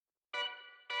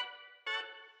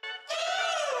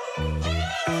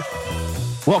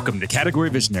Welcome to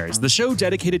Category Visionaries, the show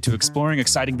dedicated to exploring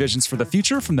exciting visions for the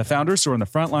future from the founders who are on the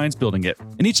front lines building it.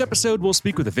 In each episode, we'll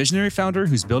speak with a visionary founder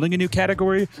who's building a new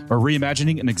category or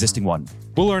reimagining an existing one.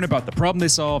 We'll learn about the problem they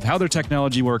solve, how their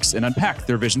technology works, and unpack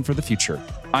their vision for the future.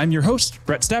 I'm your host,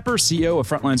 Brett Stapper, CEO of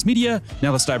Frontlines Media.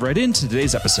 Now let's dive right into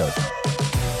today's episode.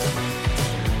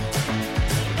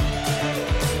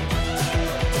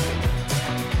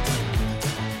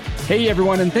 Hey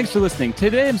everyone, and thanks for listening.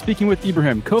 Today I'm speaking with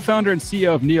Ibrahim, co-founder and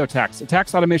CEO of NeoTax, a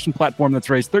tax automation platform that's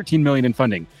raised $13 million in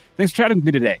funding. Thanks for chatting with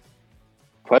me today.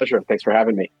 Pleasure. Thanks for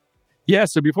having me. Yeah,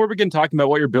 so before we begin talking about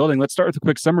what you're building, let's start with a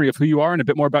quick summary of who you are and a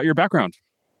bit more about your background.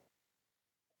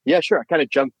 Yeah, sure. I kind of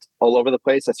jumped all over the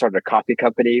place. I started a coffee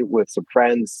company with some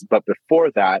friends, but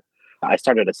before that, I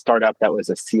started a startup that was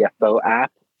a CFO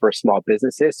app for small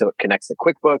businesses. So it connects to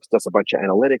QuickBooks, does a bunch of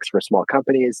analytics for small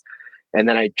companies. And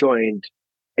then I joined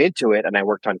into it and I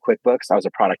worked on QuickBooks. I was a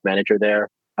product manager there,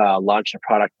 launched a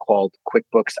product called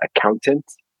QuickBooks Accountant,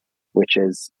 which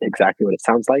is exactly what it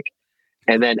sounds like.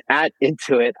 And then at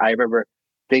Intuit, I remember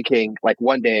thinking like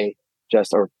one day,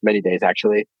 or many days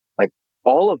actually, like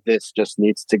all of this just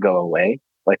needs to go away.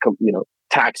 Like,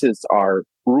 taxes are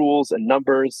rules and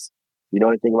numbers. You know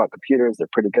anything about computers? They're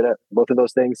pretty good at both of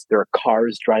those things. There are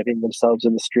cars driving themselves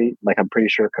in the street. Like I'm pretty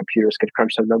sure computers could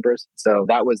crunch some numbers. So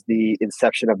that was the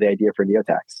inception of the idea for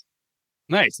NeoTax.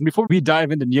 Nice. And before we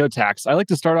dive into NeoTax, I like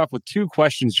to start off with two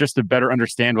questions just to better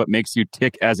understand what makes you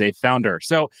tick as a founder.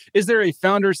 So is there a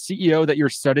founder CEO that you're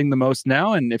studying the most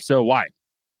now? And if so, why?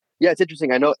 Yeah, it's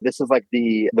interesting. I know this is like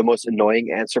the most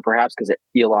annoying answer perhaps because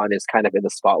Elon is kind of in the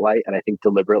spotlight. And I think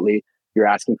deliberately you're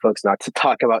asking folks not to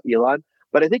talk about Elon.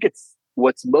 But I think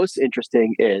what's most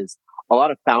interesting is a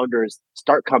lot of founders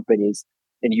start companies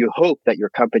and you hope that your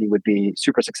company would be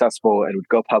super successful and would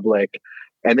go public.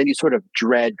 And then you sort of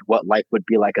dread what life would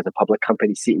be like as a public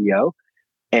company CEO.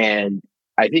 And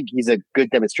I think he's a good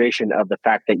demonstration of the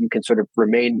fact that you can sort of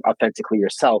remain authentically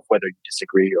yourself, whether you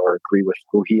disagree or agree with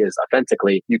who he is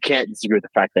authentically. You can't disagree with the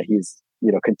fact that he's,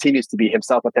 continues to be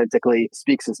himself authentically,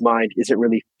 speaks his mind, isn't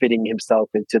really fitting himself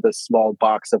into the small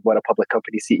box of what a public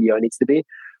company CEO needs to be.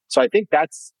 So I think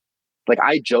that's like,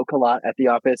 I joke a lot at the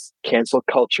office. Cancel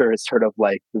culture is sort of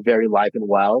like very live and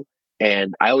well.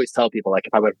 And I always tell people, like,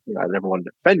 if I would, I never wanted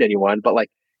to offend anyone, but like,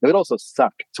 it would also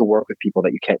suck to work with people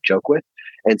that you can't joke with.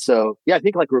 And so, yeah, I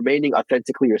think like remaining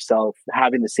authentically yourself,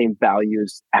 having the same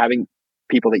values, having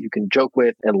people that you can joke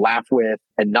with and laugh with,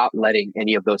 and not letting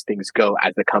any of those things go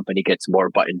as the company gets more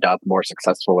buttoned up, more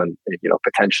successful, and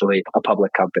potentially a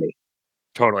public company.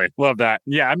 Totally. Love that.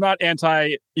 Yeah, I'm not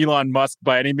anti-Elon Musk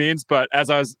by any means, but as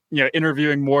I was,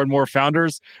 interviewing more and more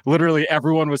founders, literally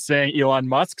everyone was saying Elon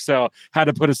Musk, so had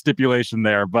to put a stipulation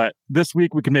there. But this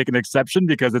week we can make an exception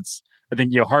because it's, I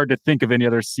think, hard to think of any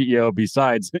other CEO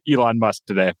besides Elon Musk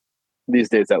today. These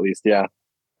days, at least, yeah.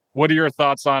 What are your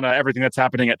thoughts on everything that's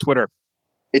happening at Twitter?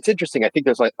 It's interesting. I think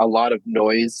there's like a lot of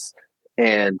noise.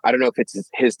 And I don't know if it's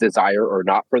his desire or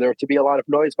not for there to be a lot of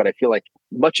noise, but I feel like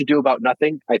much ado about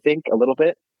nothing, I think, a little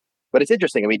bit. But it's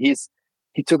interesting. I mean,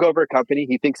 he took over a company.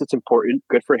 He thinks it's important.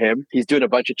 Good for him. He's doing a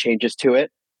bunch of changes to it.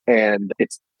 And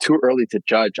it's too early to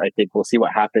judge. I think we'll see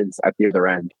what happens at the other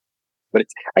end. But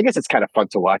I guess it's kind of fun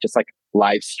to watch. It's like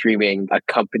live streaming a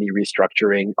company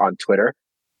restructuring on Twitter.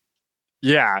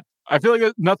 Yeah. I feel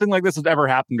like nothing like this has ever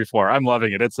happened before. I'm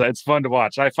loving it. It's fun to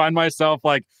watch. I find myself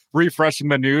like refreshing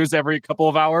the news every couple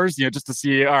of hours, just to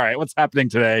see, all right, what's happening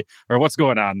today or what's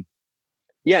going on.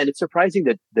 Yeah. And it's surprising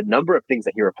that the number of things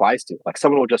that he replies to. Like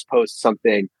someone will just post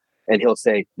something and he'll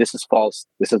say, this is false.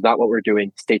 This is not what we're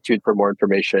doing. Stay tuned for more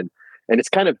information. And it's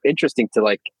kind of interesting to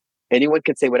like, anyone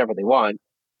can say whatever they want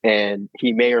and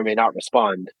he may or may not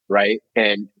respond. Right.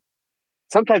 And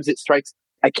sometimes it strikes,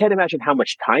 I can't imagine how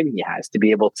much time he has to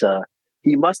be able to,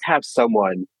 he must have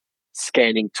someone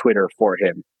scanning Twitter for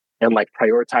him and like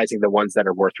prioritizing the ones that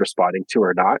are worth responding to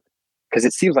or not. Because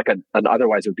it seems like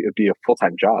otherwise it would be a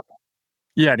full-time job.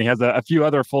 Yeah, and he has a few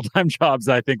other full-time jobs,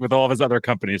 I think, with all of his other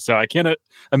companies. So I can't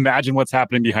imagine what's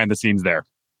happening behind the scenes there.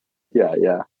 Yeah.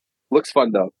 Looks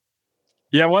fun though.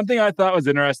 Yeah, one thing I thought was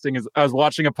interesting is I was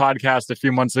watching a podcast a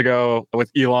few months ago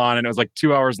with Elon, and it was like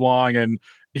 2 hours long, and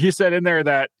he said in there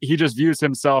that he just views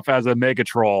himself as a mega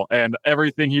troll, and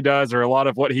everything he does, or a lot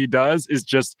of what he does, is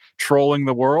just trolling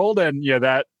the world, and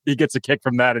that he gets a kick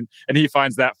from that, and he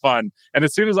finds that fun. And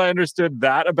as soon as I understood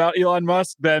that about Elon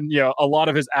Musk, then a lot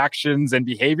of his actions and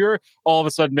behavior all of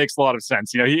a sudden makes a lot of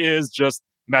sense. He is just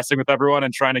messing with everyone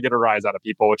and trying to get a rise out of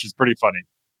people, which is pretty funny.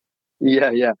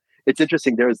 Yeah. It's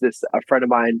interesting. There was a friend of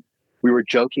mine, we were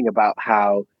joking about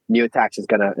how NeoTax is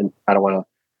going to, and I don't want to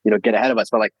get ahead of us,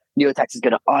 but like NeoTax is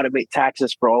going to automate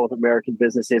taxes for all of American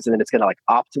businesses, and then it's going to like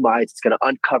optimize, it's going to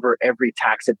uncover every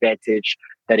tax advantage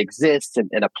that exists and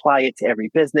apply it to every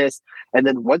business. And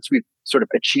then once we've sort of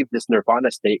achieved this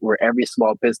nirvana state where every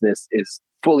small business is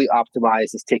fully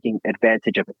optimized, is taking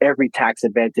advantage of every tax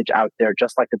advantage out there,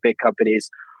 just like the big companies,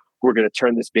 we're going to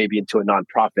turn this baby into a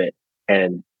nonprofit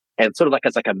and sort of like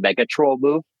as like a mega troll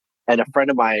move. And a friend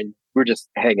of mine, we were just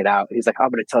hanging out. He's like, I'm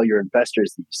going to tell your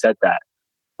investors that you said that.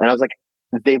 And I was like,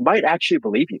 they might actually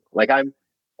believe you. Like I'm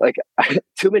like,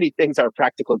 too many things are a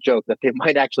practical joke that they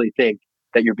might actually think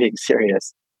that you're being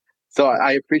serious. So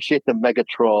I appreciate the mega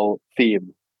troll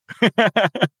theme.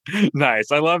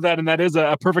 Nice. I love that. And that is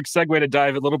a perfect segue to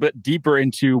dive a little bit deeper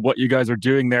into what you guys are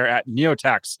doing there at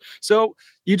NeoTax. So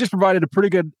you just provided a pretty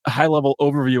good high level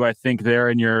overview, I think, there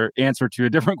in your answer to a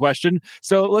different question.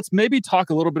 So let's maybe talk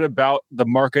a little bit about the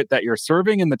market that you're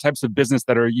serving and the types of business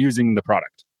that are using the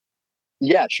product.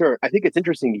 Yeah, sure. I think it's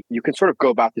interesting. You can sort of go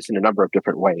about this in a number of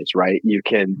different ways, right? You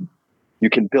can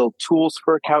build tools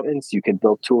for accountants. You can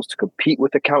build tools to compete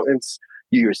with accountants.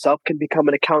 You yourself can become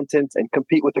an accountant and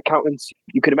compete with accountants.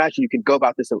 You can imagine you can go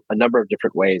about this a number of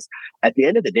different ways. At the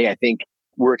end of the day, I think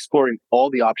we're exploring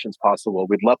all the options possible.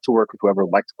 We'd love to work with whoever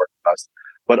would like to work with us.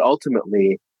 But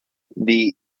ultimately,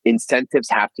 the incentives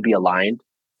have to be aligned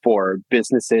for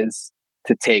businesses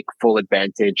to take full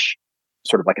advantage,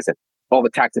 sort of like I said, all the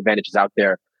tax advantages out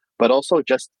there, but also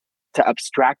just to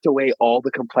abstract away all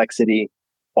the complexity,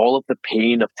 all of the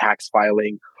pain of tax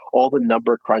filing, all the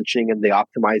number crunching and the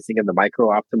optimizing and the micro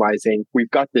optimizing. We've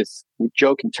got this, we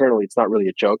joke internally, it's not really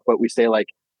a joke, but we say like,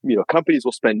 companies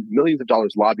will spend millions of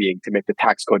dollars lobbying to make the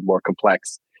tax code more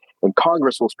complex. And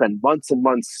Congress will spend months and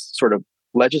months sort of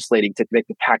legislating to make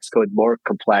the tax code more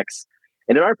complex.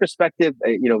 And in our perspective,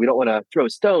 we don't want to throw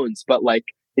stones, but like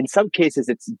in some cases,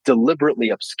 it's deliberately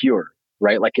obscure,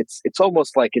 right? Like it's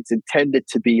almost like it's intended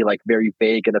to be like very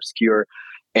vague and obscure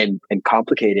and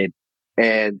complicated.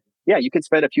 And yeah, you can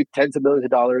spend a few tens of millions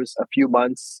of dollars, a few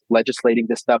months legislating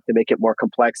this stuff to make it more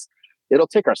complex. It'll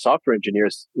take our software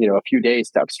engineers, a few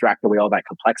days to abstract away all that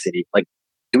complexity. Like,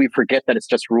 do we forget that it's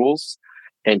just rules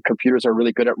and computers are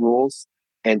really good at rules?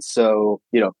 And so,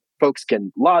 folks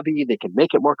can lobby, they can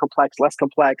make it more complex, less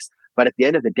complex. But at the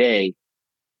end of the day,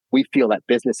 we feel that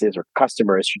businesses or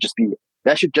customers should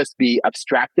just be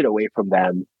abstracted away from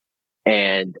them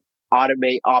and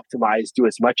automate, optimize, do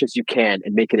as much as you can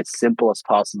and make it as simple as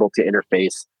possible to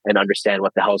interface and understand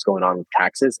what the hell is going on with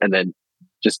taxes. And then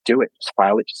just do it, just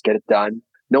file it, just get it done.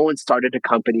 No one started a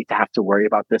company to have to worry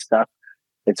about this stuff.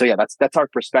 And so, yeah, that's our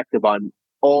perspective on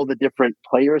all the different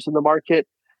players in the market.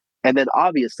 And then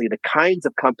obviously the kinds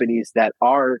of companies that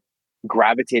are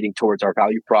gravitating towards our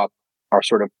value prop are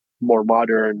sort of more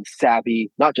modern,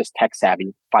 savvy, not just tech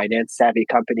savvy, finance savvy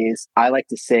companies. I like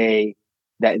to say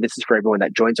that, and this is for everyone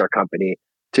that joins our company,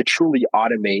 to truly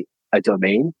automate a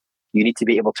domain, you need to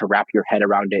be able to wrap your head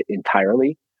around it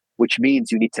entirely, which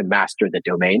means you need to master the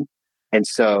domain. And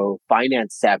so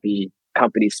finance savvy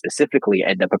companies specifically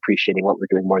end up appreciating what we're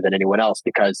doing more than anyone else,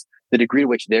 because the degree to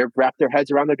which they've wrapped their heads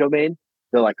around their domain,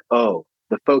 they're like, oh,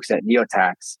 the folks at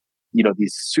NeoTax,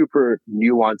 these super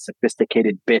nuanced,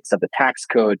 sophisticated bits of the tax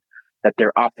code that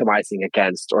they're optimizing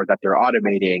against or that they're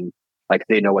automating, like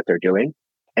they know what they're doing.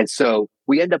 And so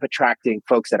we end up attracting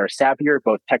folks that are savvier,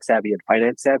 both tech savvy and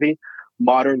finance savvy,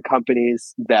 modern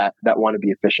companies that want to be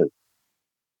efficient.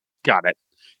 Got it.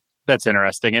 That's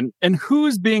interesting. And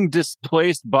who's being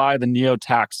displaced by the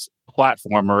NeoTax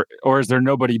platform, or is there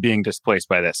nobody being displaced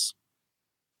by this?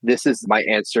 This is my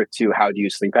answer to how do you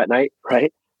sleep at night,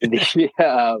 right?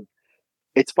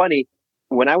 It's funny.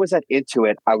 When I was at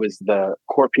Intuit, I was the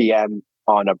core PM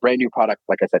on a brand new product,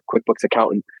 like I said, QuickBooks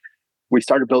Accountant. We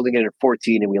started building it in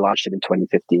 2014 and we launched it in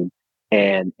 2015.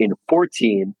 And in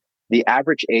 2014, the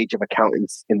average age of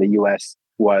accountants in the US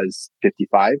was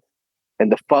 55.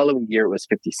 And the following year, it was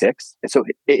 56. And so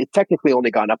it technically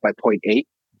only gone up by 0.8,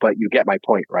 but you get my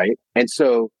point, right? And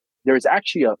so there is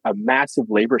actually a massive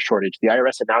labor shortage. The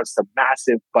IRS announced a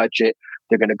massive budget.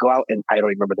 They're going to go out and I don't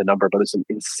even remember the number, but there's an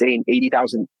insane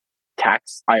 80,000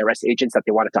 tax IRS agents that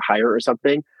they wanted to hire or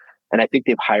something. And I think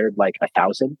they've hired like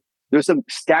 1,000. There's some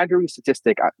staggering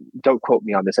statistic. Don't quote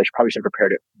me on this. I probably should have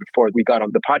prepared it before we got on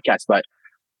the podcast, but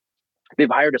they've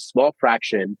hired a small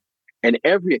fraction. And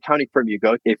every accounting firm you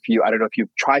go, I don't know if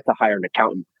you've tried to hire an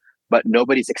accountant, but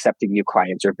nobody's accepting new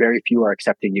clients or very few are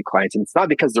accepting new clients. And it's not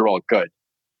because they're all good.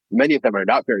 Many of them are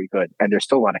not very good and they're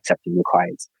still not accepting new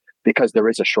clients because there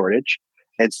is a shortage.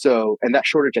 And that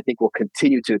shortage, I think, will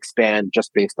continue to expand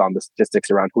just based on the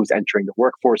statistics around who's entering the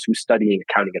workforce, who's studying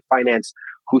accounting and finance,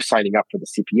 who's signing up for the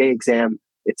CPA exam,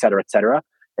 et cetera, et cetera.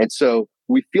 And so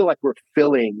we feel like we're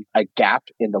filling a gap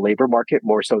in the labor market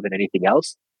more so than anything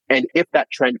else. And if that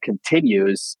trend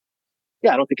continues,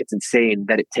 yeah, I don't think it's insane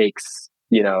that it takes,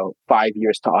 5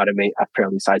 years to automate a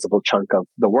fairly sizable chunk of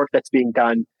the work that's being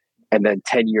done, and then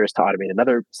 10 years to automate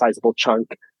another sizable chunk,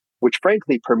 which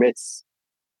frankly permits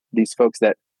these folks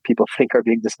that people think are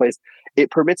being displaced.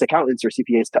 It permits accountants or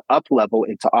CPAs to up level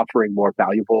into offering more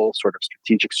valuable sort of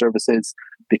strategic services,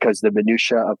 because the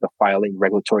minutia of the filing,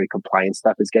 regulatory compliance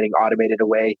stuff is getting automated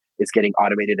away, is getting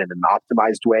automated in an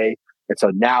optimized way. And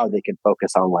so now they can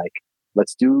focus on like,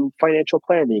 let's do financial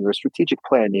planning or strategic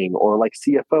planning or like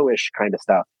CFO-ish kind of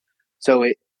stuff. So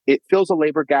it fills a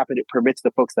labor gap, and it permits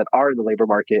the folks that are in the labor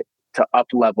market to up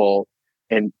level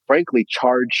and frankly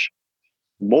charge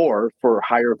more for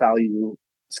higher value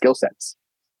skill sets.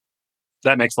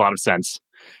 That makes a lot of sense.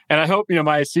 And I hope,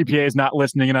 my CPA is not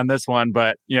listening in on this one,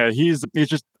 but, he's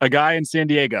just a guy in San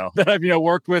Diego that I've,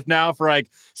 worked with now for like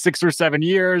 6 or 7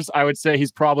 years. I would say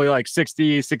he's probably like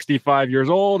 60, 65 years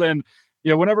old. And,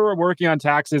 whenever we're working on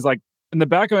taxes, like in the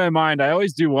back of my mind, I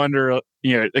always do wonder,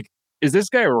 like, is this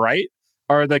guy right?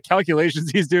 Are the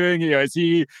calculations he's doing, is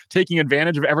he taking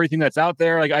advantage of everything that's out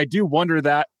there? Like, I do wonder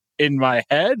that in my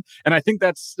head. And I think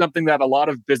that's something that a lot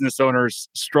of business owners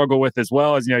struggle with as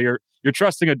well, as, you're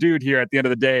trusting a dude here at the end of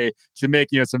the day to make,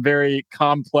 some very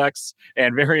complex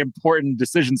and very important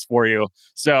decisions for you.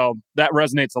 So that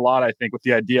resonates a lot, I think, with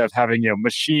the idea of having,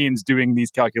 machines doing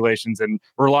these calculations and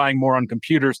relying more on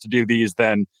computers to do these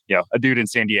than, a dude in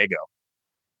San Diego.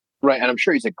 Right. And I'm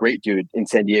sure he's a great dude in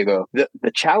San Diego.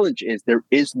 The challenge is there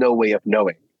is no way of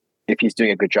knowing if he's doing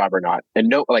a good job or not.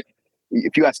 And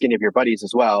if you ask any of your buddies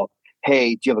as well,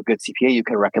 hey, do you have a good CPA you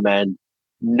can recommend?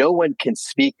 No one can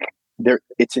speak there.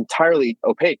 It's entirely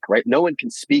opaque, right? No one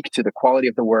can speak to the quality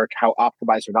of the work, how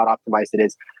optimized or not optimized it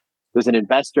is. There's an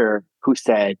investor who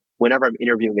said, whenever I'm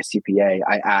interviewing a CPA,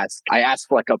 I ask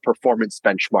for like a performance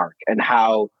benchmark,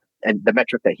 and the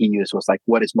metric that he used was like,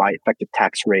 what is my effective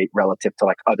tax rate relative to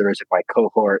like others in my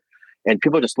cohort? And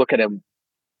people just look at him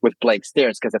with blank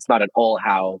stares, because that's not at all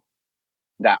how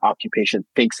that occupation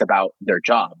thinks about their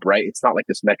job, right? It's not like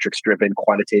this metrics driven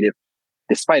quantitative,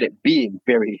 despite it being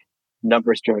very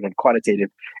numbers driven and quantitative.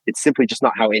 It's simply just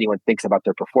not how anyone thinks about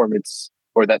their performance,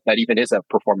 or that even is a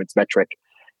performance metric.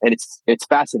 And it's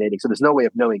fascinating. So there's no way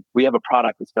of knowing. We have a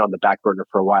product that's been on the back burner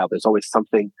for a while. There's always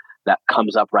something that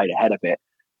comes up right ahead of it.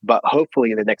 But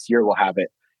hopefully in the next year, we'll have it.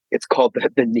 It's called the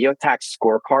NeoTax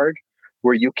scorecard,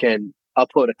 where you can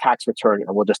upload a tax return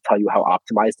and we'll just tell you how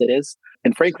optimized it is.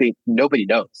 And frankly, nobody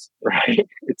knows, right?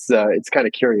 It's kind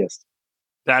of curious.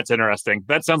 That's interesting.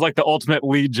 That sounds like the ultimate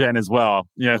lead gen as well.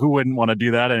 Who wouldn't want to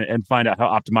do that and find out how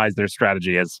optimized their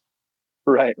strategy is?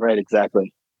 Right,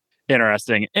 exactly.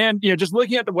 Interesting. And, just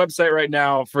looking at the website right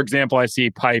now, for example, I see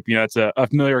Pipe, it's a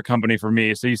familiar company for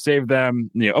me. So you saved them,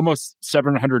 almost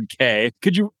 $700K.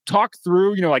 Could you talk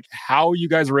through, like how you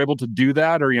guys were able to do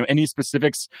that, or, any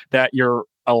specifics that you're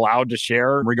allowed to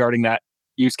share regarding that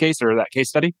use case or that case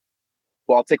study?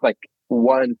 Well, I'll take like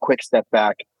one quick step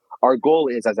back. Our goal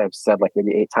is, as I've said like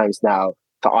maybe 8 times now,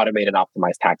 to automate and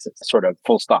optimize taxes, sort of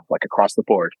full stop, like across the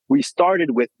board. We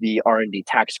started with the R&D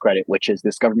tax credit, which is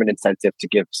this government incentive to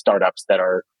give startups that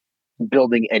are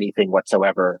building anything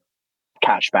whatsoever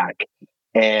cash back.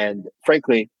 And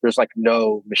frankly, there's like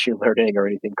no machine learning or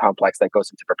anything complex that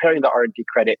goes into preparing the R&D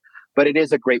credit, but it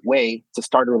is a great way to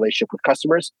start a relationship with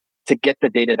customers to get the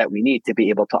data that we need to be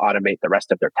able to automate the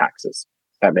rest of their taxes.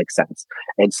 That makes sense.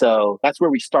 And so that's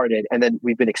where we started. And then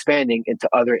we've been expanding into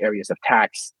other areas of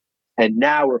tax. And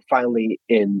now we're finally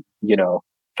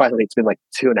finally it's been like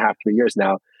 2.5, 3 years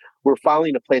now. We're finally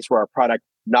in a place where our product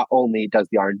not only does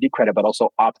the R&D credit, but also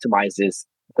optimizes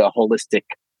the holistic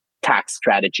tax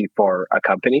strategy for a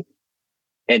company.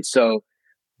 And so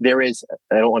there is,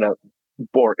 I don't want to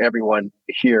bore everyone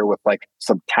here with like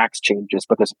some tax changes,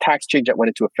 but there's a tax change that went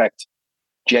into effect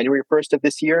January 1st of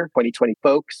this year. 2020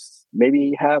 folks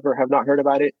maybe have or have not heard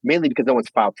about it, mainly because no one's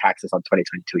filed taxes on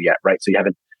 2022 yet, right? So you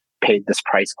haven't paid this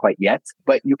price quite yet,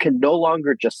 but you can no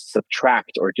longer just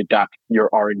subtract or deduct your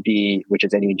R&D, which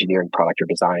is any engineering product or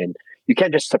design. You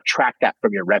can't just subtract that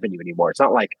from your revenue anymore. It's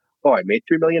not like, oh, I made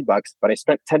 $3 million, but I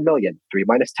spent 10 million. 3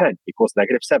 minus 10 equals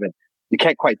 -7. You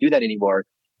can't quite do that anymore.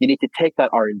 You need to take that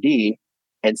R&D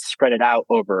and spread it out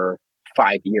over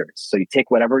 5 years. So you take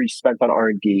whatever you spent on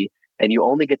R&D and you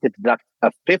only get to deduct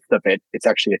 1/5 of it. It's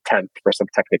actually 1/10 for some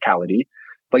technicality,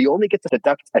 but you only get to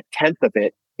deduct 1/10 of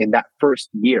it in that first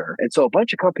year. And so a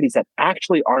bunch of companies that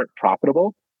actually aren't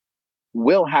profitable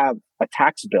will have a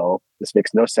tax bill. This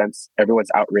makes no sense. Everyone's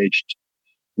outraged.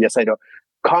 Yes, I know.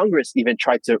 Congress even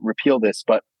tried to repeal this,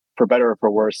 but for better or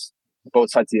for worse, both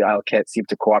sides of the aisle can't seem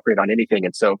to cooperate on anything.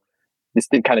 And so this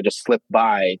thing kind of just slipped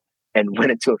by and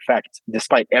went into effect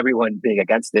despite everyone being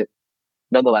against it.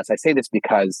 Nonetheless, I say this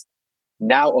because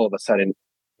now all of a sudden,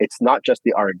 it's not just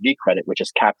the R&D credit, which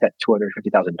is capped at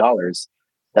 $250,000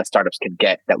 that startups can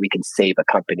get that we can save a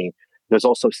company. There's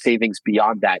also savings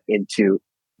beyond that into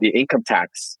the income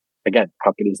tax. Again,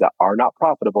 companies that are not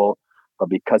profitable, but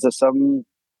because of some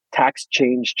tax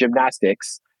change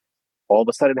gymnastics, all of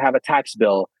a sudden have a tax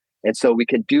bill. And so we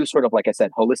can do sort of, like I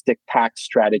said, holistic tax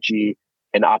strategy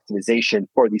and optimization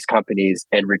for these companies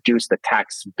and reduce the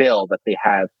tax bill that they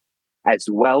have, as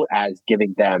well as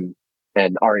giving them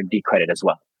an R&D credit as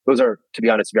well. Those are, to be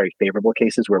honest, very favorable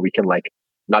cases where we can like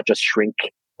not just shrink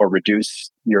or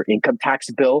reduce your income tax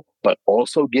bill, but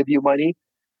also give you money.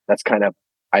 That's kind of,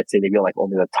 I'd say maybe like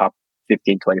only the top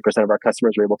 15, 20% of our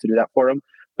customers are able to do that for them.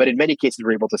 But in many cases,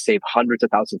 we're able to save hundreds of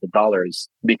thousands of dollars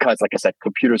because, like I said,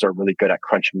 computers are really good at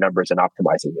crunching numbers and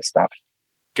optimizing this stuff.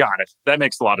 Got it. That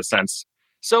makes a lot of sense.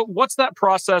 So what's that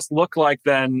process look like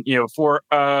then, for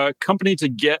a company to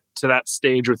get to that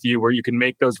stage with you where you can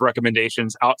make those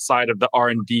recommendations outside of the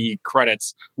R&D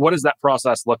credits? What does that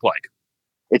process look like?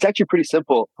 It's actually pretty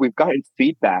simple. We've gotten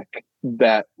feedback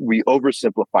that we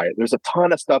oversimplify it. There's a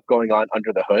ton of stuff going on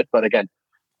under the hood. But again,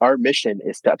 our mission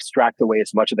is to abstract away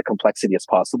as much of the complexity as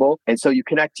possible. And so you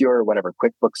connect your whatever,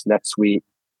 QuickBooks, NetSuite,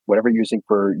 whatever you're using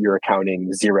for your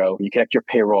accounting, Xero. You connect your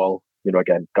payroll,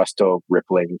 again, Gusto,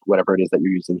 Rippling, whatever it is that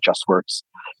you're using, JustWorks.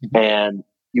 And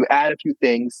you add a few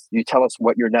things. You tell us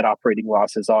what your net operating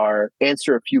losses are,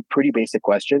 answer a few pretty basic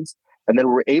questions. And then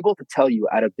we're able to tell you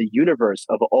out of the universe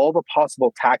of all the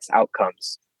possible tax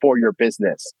outcomes for your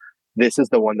business, this is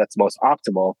the one that's most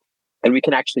optimal. And we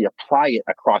can actually apply it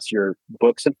across your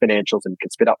books and financials, and can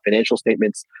spit out financial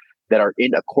statements that are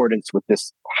in accordance with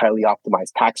this highly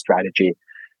optimized tax strategy.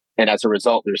 And as a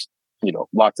result, there's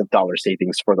lots of dollar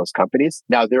savings for those companies.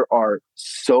 Now, there are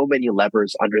so many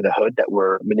levers under the hood that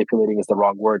we're manipulating is the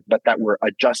wrong word, but that we're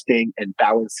adjusting and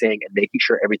balancing and making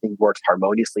sure everything works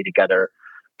harmoniously together.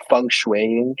 Feng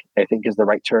shuiing, I think, is the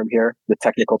right term here, the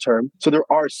technical term. So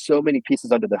there are so many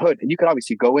pieces under the hood, and you can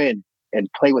obviously go in and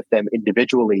play with them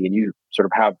individually, and you sort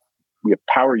of we have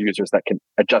power users that can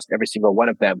adjust every single one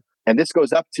of them. And this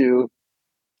goes up to,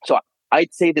 so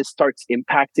I'd say this starts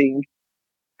impacting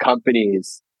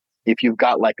companies if you've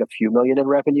got like a few million in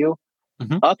revenue,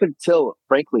 up until,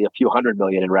 frankly, a few hundred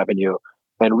million in revenue.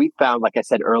 And we found, like I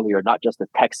said earlier, not just the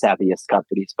tech savviest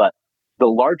companies, but the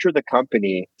larger the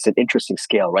company, it's an interesting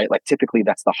scale, right? Like typically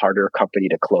that's the harder company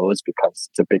to close because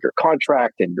it's a bigger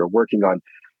contract and you're working on,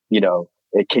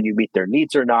 can you meet their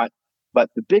needs or not? But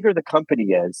the bigger the company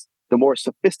is, the more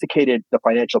sophisticated the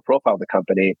financial profile of the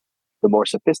company, the more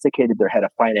sophisticated their head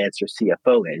of finance or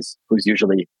CFO is, who's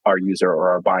usually our user or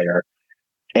our buyer.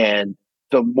 And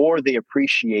the more they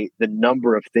appreciate the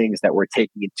number of things that we're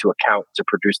taking into account to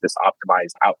produce this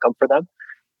optimized outcome for them.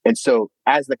 And so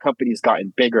as the company's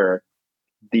gotten bigger,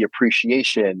 the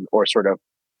appreciation or sort of,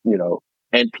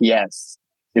 NPS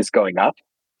is going up,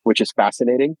 which is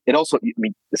fascinating. It also,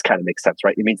 this kind of makes sense,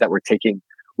 right? It means that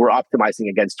we're optimizing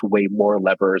against way more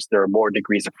levers. There are more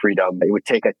degrees of freedom. It would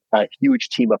take a huge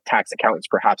team of tax accountants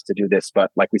perhaps to do this. But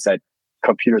like we said,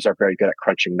 computers are very good at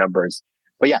crunching numbers.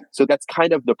 But yeah, so that's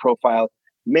kind of the profile.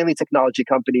 Mainly technology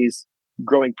companies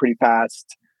growing pretty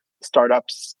fast,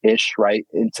 startups-ish, right?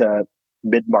 Into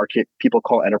mid-market. People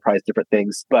call enterprise different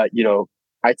things. But,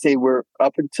 I'd say we're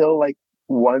up until like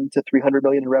 1 to 300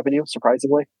 million in revenue,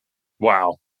 surprisingly.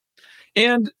 Wow.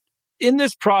 And in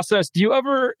this process, do you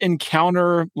ever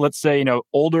encounter, let's say,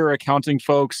 older accounting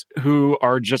folks who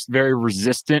are just very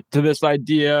resistant to this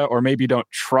idea or maybe don't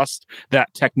trust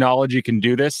that technology can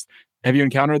do this? Have you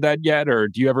encountered that yet, or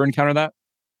do you ever encounter that?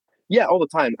 Yeah, all the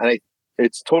time. And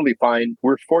it's totally fine.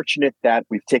 We're fortunate that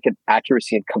we've taken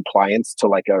accuracy and compliance to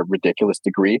like a ridiculous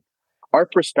degree. Our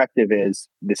perspective is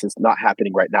this is not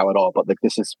happening right now at all, but like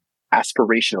this is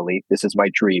aspirationally, this is my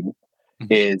dream,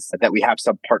 is that we have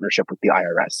some partnership with the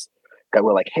IRS. That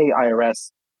we're like, hey,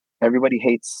 IRS, everybody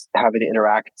hates having to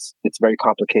interact. It's very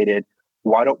complicated.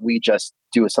 Why don't we just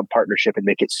do some partnership and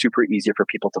make it super easier for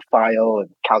people to file and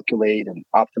calculate and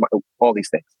optimize all these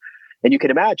things? And you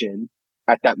can imagine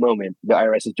at that moment, the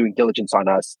IRS is doing diligence on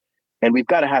us, and we've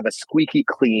got to have a squeaky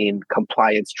clean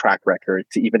compliance track record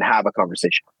to even have a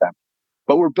conversation with them.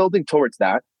 But we're building towards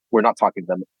that. We're not talking to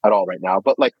them at all right now.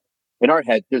 But like in our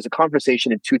head, there's a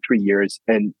conversation in 2-3 years,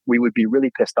 and we would be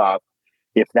really pissed off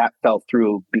if that fell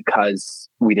through because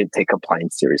we didn't take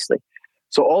compliance seriously.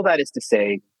 So all that is to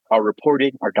say, our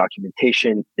reporting, our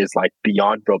documentation is like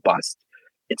beyond robust.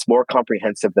 It's more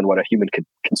comprehensive than what a human could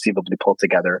conceivably pull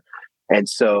together. And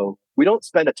so We don't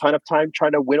spend a ton of time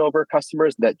trying to win over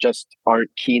customers that just aren't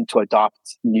keen to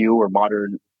adopt new or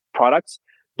modern products.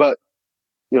 But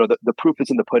the proof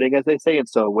is in the pudding, as they say. And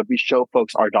so when we show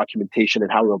folks our documentation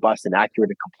and how robust and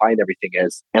accurate and compliant everything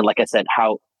is, and like I said,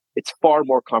 how it's far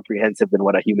more comprehensive than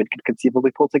what a human could conceivably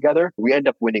pull together, we end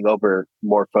up winning over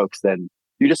more folks than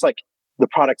you just like the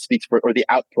product speaks for, or the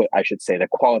output, I should say, the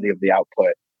quality of the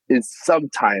output is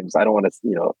sometimes, I don't want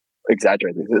to,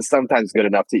 exaggerate this, it's sometimes good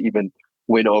enough to even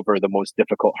win over the most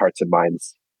difficult hearts and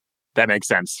minds. That makes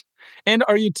sense. And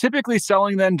are you typically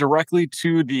selling then directly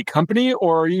to the company,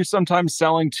 or are you sometimes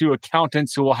selling to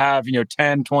accountants who will have,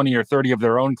 10, 20, or 30 of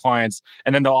their own clients,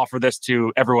 and then they'll offer this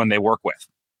to everyone they work with?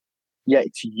 Yeah,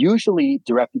 it's usually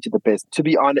directly to the business. To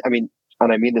be honest, and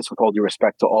I mean this with all due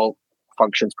respect to all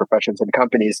functions, professions, and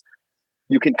companies,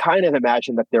 you can kind of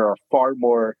imagine that there are far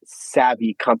more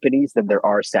savvy companies than there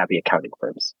are savvy accounting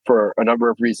firms for a number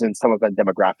of reasons, some of them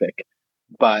demographic.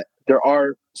 But there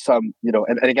are some,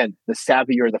 and again, the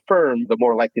savvier the firm, the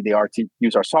more likely they are to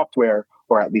use our software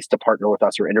or at least to partner with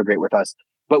us or integrate with us.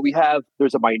 But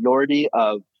there's a minority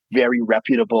of very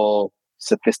reputable,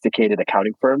 sophisticated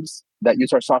accounting firms that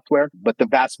use our software. But the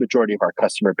vast majority of our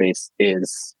customer base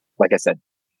is, like I said,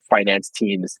 finance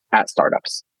teams at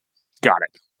startups. Got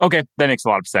it. Okay, that makes a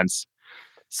lot of sense.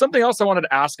 Something else I wanted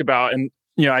to ask about, and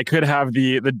I could have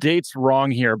the dates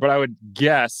wrong here, but I would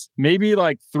guess maybe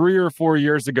like 3 or 4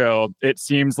 years ago, it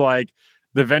seems like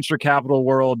the venture capital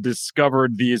world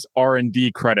discovered these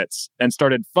R&D credits and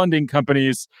started funding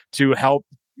companies to help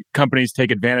companies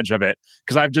take advantage of it.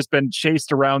 Because I've just been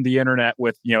chased around the internet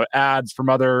with ads from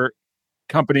other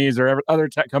companies or other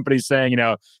tech companies saying,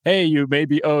 hey, you may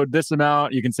be owed this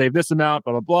amount, you can save this amount,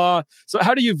 blah, blah, blah. So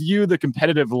how do you view the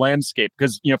competitive landscape?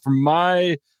 Because, from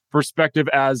my perspective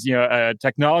as, a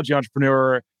technology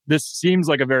entrepreneur, this seems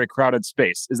like a very crowded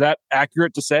space. Is that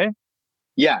accurate to say?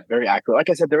 Yeah, very accurate. Like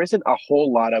I said, there isn't a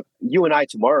whole lot of, you and I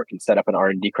tomorrow can set up an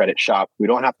R&D credit shop. We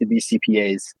don't have to be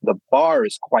CPAs. The bar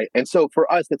is and so for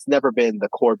us, it's never been the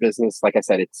core business. Like I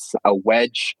said, it's a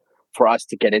wedge for us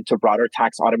to get into broader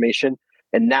tax automation.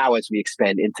 And now as we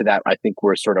expand into that, I think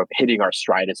we're sort of hitting our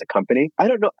stride as a company. I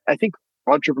don't know. I think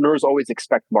entrepreneurs always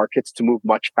expect markets to move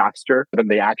much faster than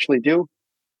they actually do.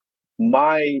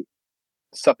 My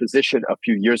supposition a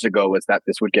few years ago was that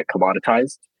this would get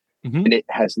commoditized, and it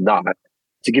has not.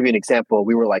 To give you an example,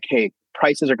 we were like, hey,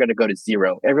 prices are going to go to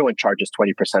zero. Everyone charges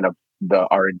 20% of the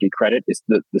R&D credit is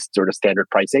the sort of standard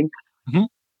pricing. Mm-hmm.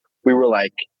 We were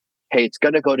like, hey, it's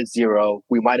going to go to zero.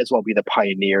 We might as well be the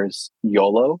pioneers,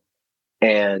 YOLO.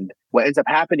 And what ends up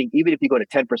happening, even if you go to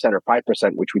 10% or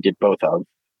 5%, which we did both of,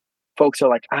 folks are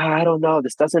like, I don't know,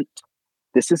 this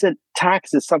isn't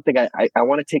tax is something I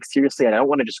want to take seriously, and I don't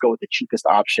want to just go with the cheapest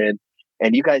option.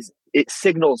 And you guys, it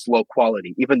signals low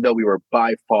quality, even though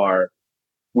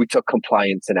we took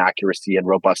compliance and accuracy and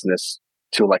robustness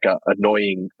to like a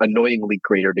annoyingly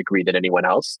greater degree than anyone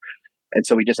else. And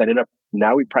so we just ended up,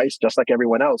 now we price just like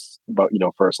everyone else, but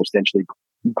for a substantially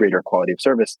greater quality of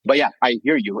service. But yeah, I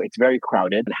hear you. It's very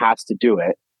crowded and has to do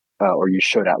it. Or you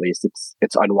should at least.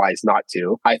 It's unwise not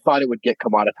to. I thought it would get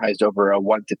commoditized over a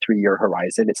 1 to 3 year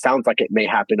horizon. It sounds like it may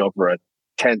happen over a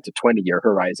 10 to 20 year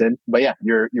horizon. But yeah,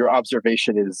 your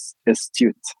observation is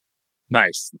astute.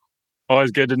 Nice.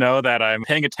 Always good to know that I'm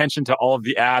paying attention to all of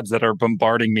the ads that are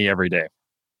bombarding me every day.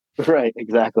 Right,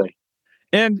 exactly.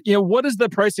 And what does the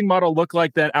pricing model look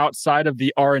like then outside of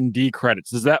the R&D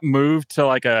credits? Does that move to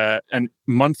like a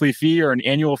monthly fee or an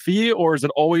annual fee, or is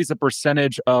it always a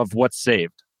percentage of what's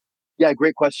saved? Yeah,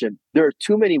 great question. There are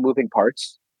too many moving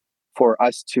parts for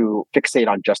us to fixate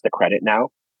on just the credit now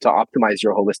to optimize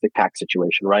your holistic tax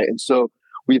situation, right? And so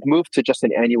we've moved to just an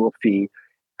annual fee.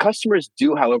 Customers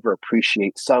do, however,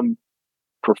 appreciate some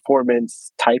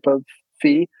performance type of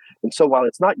fee. And so while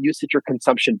it's not usage or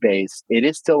consumption based, it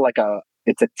is still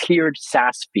it's a tiered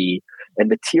SaaS fee. And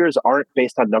the tiers aren't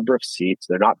based on number of seats.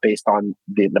 They're not based on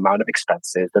the amount of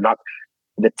expenses.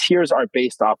 The tiers are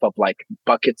based off of like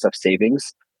buckets of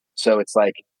savings. So it's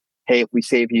like, hey, if we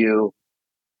save you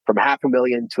from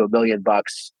 $500,000 to $1 million,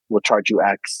 we'll charge you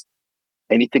X.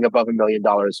 Anything above $1 million,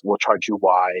 we'll charge you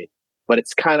Y. But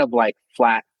it's kind of like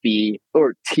flat fee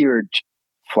or tiered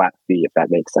flat fee, if that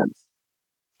makes sense.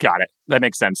 Got it. That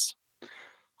makes sense.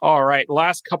 All right.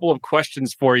 Last couple of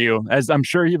questions for you. As I'm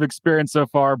sure you've experienced so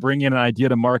far, bringing an idea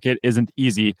to market isn't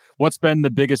easy. What's been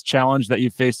the biggest challenge that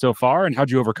you've faced so far, and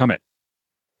how'd you overcome it?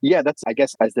 Yeah, that's, I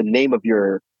guess, as the name of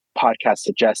your podcast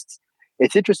suggests,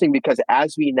 it's interesting because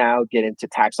as we now get into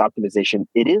tax optimization,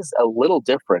 it is a little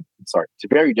different. It's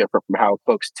very different from how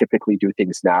folks typically do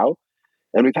things now.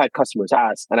 And we've had customers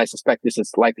ask, and I suspect this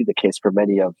is likely the case for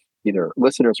many of either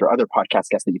listeners or other podcast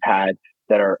guests that you've had,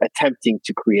 that are attempting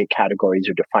to create categories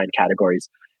or define categories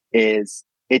is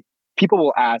people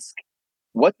will ask,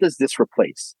 what does this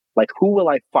replace? Like, who will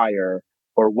I fire,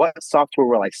 or what software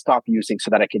will I stop using so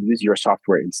that I can use your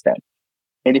software instead?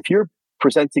 And if you're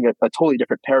presenting a totally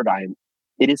different paradigm,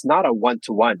 it is not a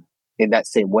one-to-one in that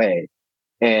same way.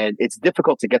 And it's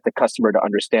difficult to get the customer to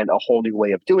understand a whole new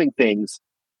way of doing things.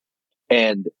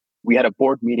 And we had a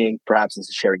board meeting, perhaps this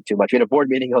is sharing too much. We had a board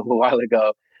meeting a little while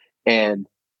ago, and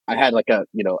I had like a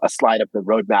slide of the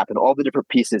roadmap and all the different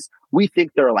pieces. We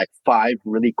think there are like 5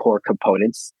 really core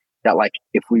components that, like,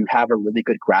 if we have a really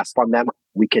good grasp on them,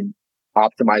 we can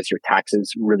optimize your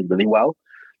taxes really, really well.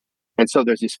 And so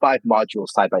there's these 5 modules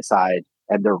side by side,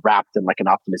 and they're wrapped in like an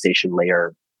optimization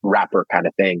layer wrapper kind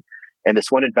of thing. And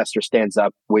this one investor stands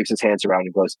up, waves his hands around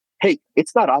and goes, hey,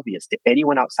 it's not obvious to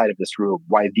anyone outside of this room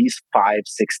why these 5,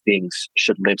 6 things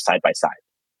should live side by side.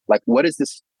 Like, what is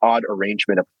this odd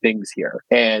arrangement of things here?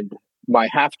 And my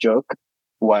half joke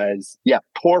was,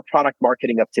 poor product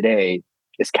marketing of today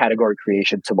is category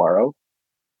creation tomorrow.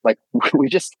 Like,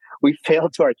 we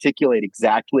failed to articulate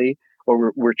exactly,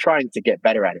 or we're trying to get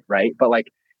better at it, right? But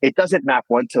like, it doesn't map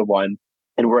one-to-one,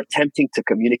 and we're attempting to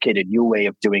communicate a new way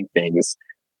of doing things.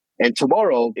 And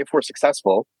tomorrow, if we're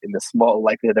successful, in the small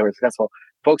likelihood that we're successful,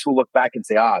 folks will look back and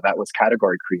say, that was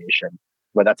category creation.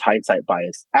 But that's hindsight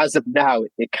bias. As of now,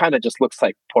 it kind of just looks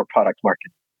like poor product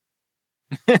marketing.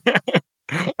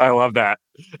 I love that.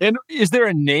 And is there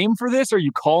a name for this? Are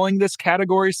you calling this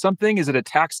category something? Is it a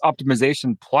tax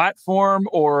optimization platform,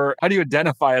 or how do you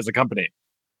identify as a company?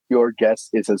 Your guess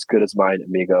is as good as mine,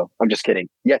 amigo. I'm just kidding.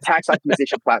 Yeah, tax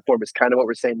optimization platform is kind of what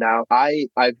we're saying now.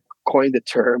 I've coined the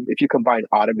term, if you combine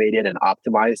automated and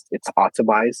optimized, it's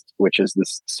optimized, which is the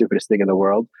stupidest thing in the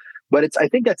world. But I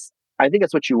think that's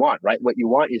what you want, right? What you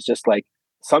want is just like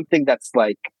something that's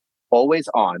like always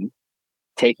on,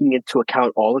 taking into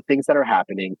account all the things that are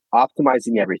happening,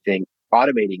 optimizing everything,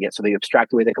 automating it so they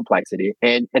abstract away the complexity.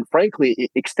 And frankly,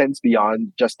 it extends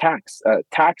beyond just tax.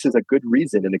 Tax is a good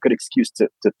reason and a good excuse to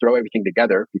throw everything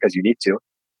together because you need to.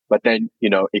 But then,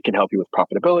 it can help you with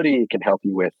profitability. It can help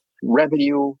you with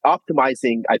revenue,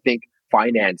 optimizing, I think,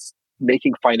 finance,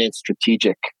 making finance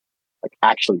strategic, like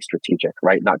actually strategic,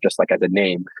 right? Not just like as a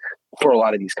name for a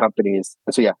lot of these companies.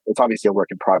 And so, it's obviously a work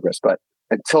in progress. But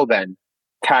until then,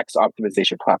 tax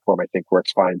optimization platform, I think,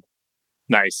 works fine.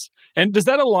 Nice. And does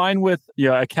that align with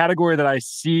a category that I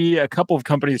see a couple of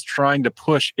companies trying to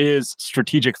push is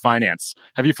strategic finance?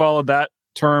 Have you followed that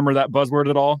term or that buzzword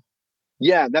at all?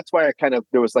 Yeah, that's why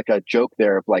there was like a joke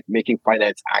there of like making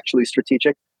finance actually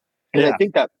strategic. And I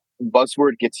think that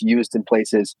buzzword gets used in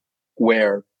places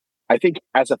where I think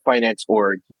as a finance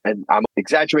org, and I'm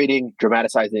exaggerating,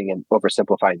 dramatizing, and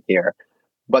oversimplifying here,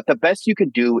 but the best you can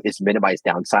do is minimize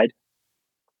downside.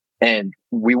 And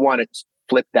we want to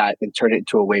flip that and turn it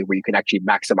into a way where you can actually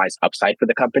maximize upside for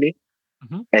the company.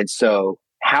 Mm-hmm. And so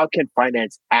how can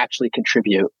finance actually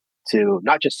contribute to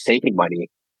not just saving money,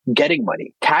 getting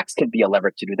money? Tax can be a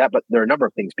lever to do that, but there are a number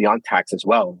of things beyond tax as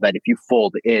well that if you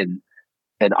fold in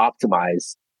and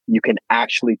optimize, you can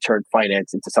actually turn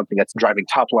finance into something that's driving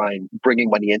top line, bringing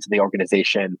money into the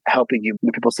organization, helping you.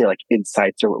 People say like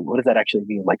insights, or what does that actually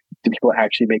mean? Like, do people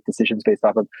actually make decisions based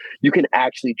off of? You can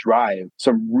actually drive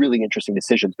some really interesting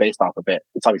decisions based off of it.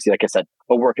 It's obviously, like I said,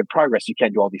 a work in progress. You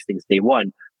can't do all these things day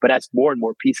one, but as more and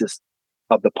more pieces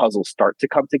of the puzzle start to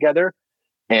come together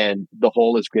and the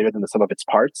whole is greater than the sum of its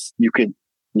parts, you can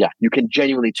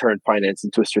genuinely turn finance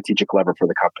into a strategic lever for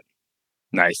the company.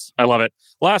 Nice. I love it.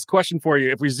 Last question for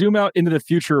you. If we zoom out into the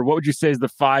future, what would you say is the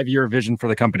 5-year vision for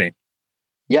the company?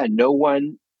 Yeah, no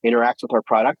one interacts with our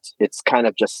product. It's kind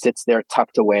of just sits there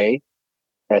tucked away.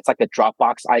 It's like the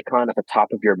Dropbox icon at the top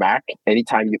of your Mac.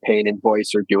 Anytime you pay an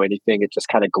invoice or do anything, it just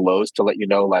kind of glows to let you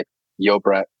know, like, yo,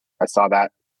 Brett, I saw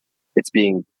that. It's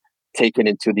being taken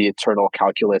into the eternal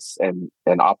calculus and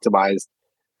optimized.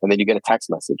 And then you get a text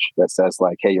message that says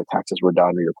like, hey, your taxes were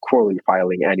done, or your quarterly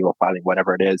filing, annual filing,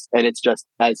 whatever it is. And it's just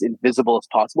as invisible as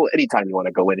possible. Anytime you want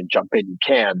to go in and jump in, you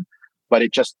can, but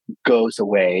it just goes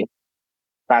away.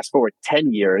 Fast forward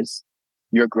 10 years,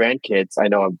 your grandkids,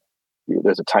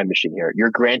 there's a time machine here.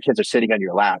 Your grandkids are sitting on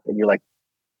your lap and you're like,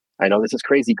 I know this is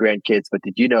crazy, grandkids, but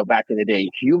did you know back in the day,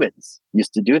 humans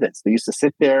used to do this? They used to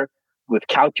sit there with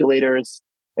calculators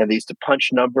and they used to punch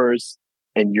numbers.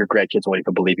 And your grandkids won't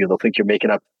even believe you. They'll think you're making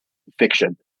up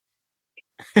fiction.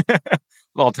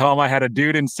 I'll tell them I had a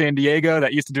dude in San Diego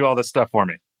that used to do all this stuff for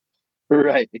me.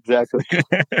 Right, exactly.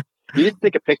 You need to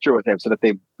take a picture with him so that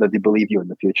they believe you in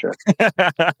the future.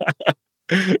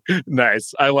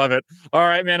 Nice. I love it. All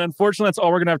right, man. Unfortunately, that's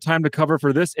all we're going to have time to cover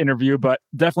for this interview, but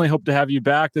definitely hope to have you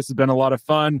back. This has been a lot of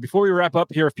fun. Before we wrap up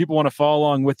here, if people want to follow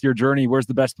along with your journey, where's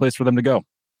the best place for them to go?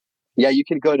 Yeah, you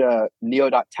can go to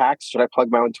neo.tax. Should I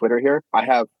plug my own Twitter here? I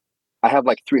have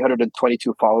like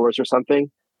 322 followers or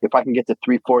something. If I can get to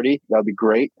 340, that would be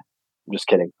great. I'm just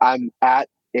kidding. I'm at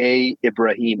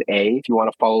Ibrahim A. If you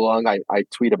want to follow along, I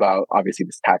tweet about obviously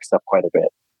this tax stuff quite a bit.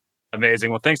 Amazing.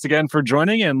 Well, thanks again for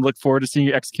joining and look forward to seeing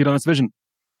you execute on this vision.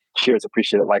 Cheers.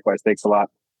 Appreciate it. Likewise. Thanks a lot.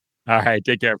 All right.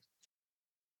 Take care.